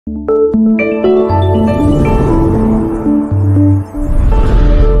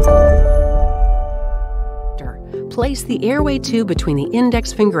place the airway tube between the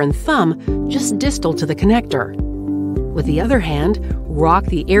index finger and thumb just distal to the connector. With the other hand, rock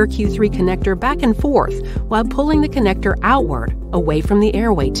the AirQ3 connector back and forth while pulling the connector outward, away from the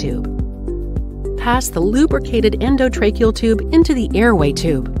airway tube. Pass the lubricated endotracheal tube into the airway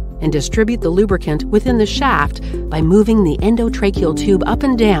tube and distribute the lubricant within the shaft by moving the endotracheal tube up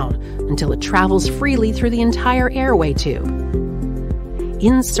and down until it travels freely through the entire airway tube.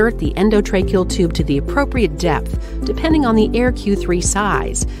 Insert the endotracheal tube to the appropriate depth, depending on the AirQ3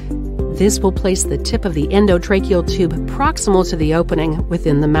 size. This will place the tip of the endotracheal tube proximal to the opening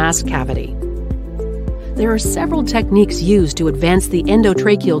within the mask cavity. There are several techniques used to advance the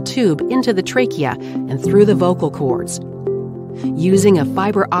endotracheal tube into the trachea and through the vocal cords. Using a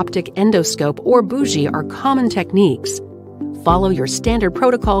fiber optic endoscope or bougie are common techniques. Follow your standard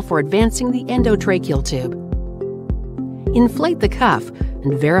protocol for advancing the endotracheal tube. Inflate the cuff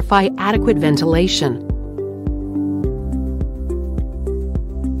and verify adequate ventilation.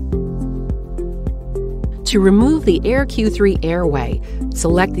 To remove the AirQ3 airway,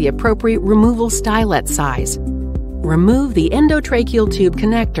 select the appropriate removal stylet size. Remove the endotracheal tube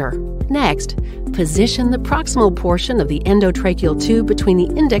connector. Next, position the proximal portion of the endotracheal tube between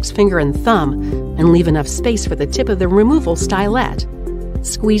the index finger and thumb and leave enough space for the tip of the removal stylet.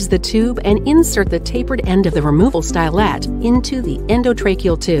 Squeeze the tube and insert the tapered end of the removal stylet into the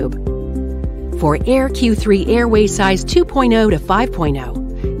endotracheal tube. For AirQ3 airway size 2.0 to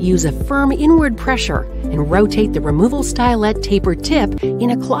 5.0, use a firm inward pressure and rotate the removal stylet taper tip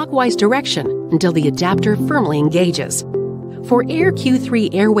in a clockwise direction until the adapter firmly engages. For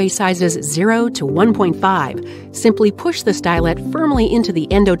AirQ3 airway sizes 0 to 1.5, simply push the stylet firmly into the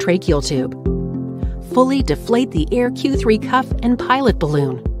endotracheal tube. Fully deflate the AirQ3 cuff and pilot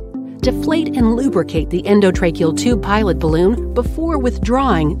balloon. Deflate and lubricate the endotracheal tube pilot balloon before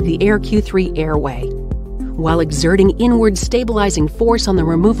withdrawing the AirQ3 airway. While exerting inward stabilizing force on the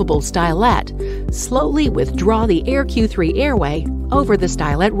removable stylet, slowly withdraw the AirQ3 airway over the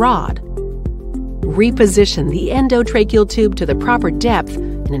stylet rod. Reposition the endotracheal tube to the proper depth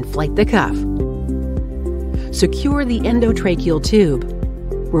and inflate the cuff. Secure the endotracheal tube.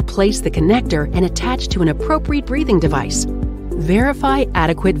 Replace the connector and attach to an appropriate breathing device. Verify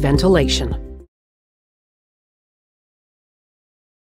adequate ventilation.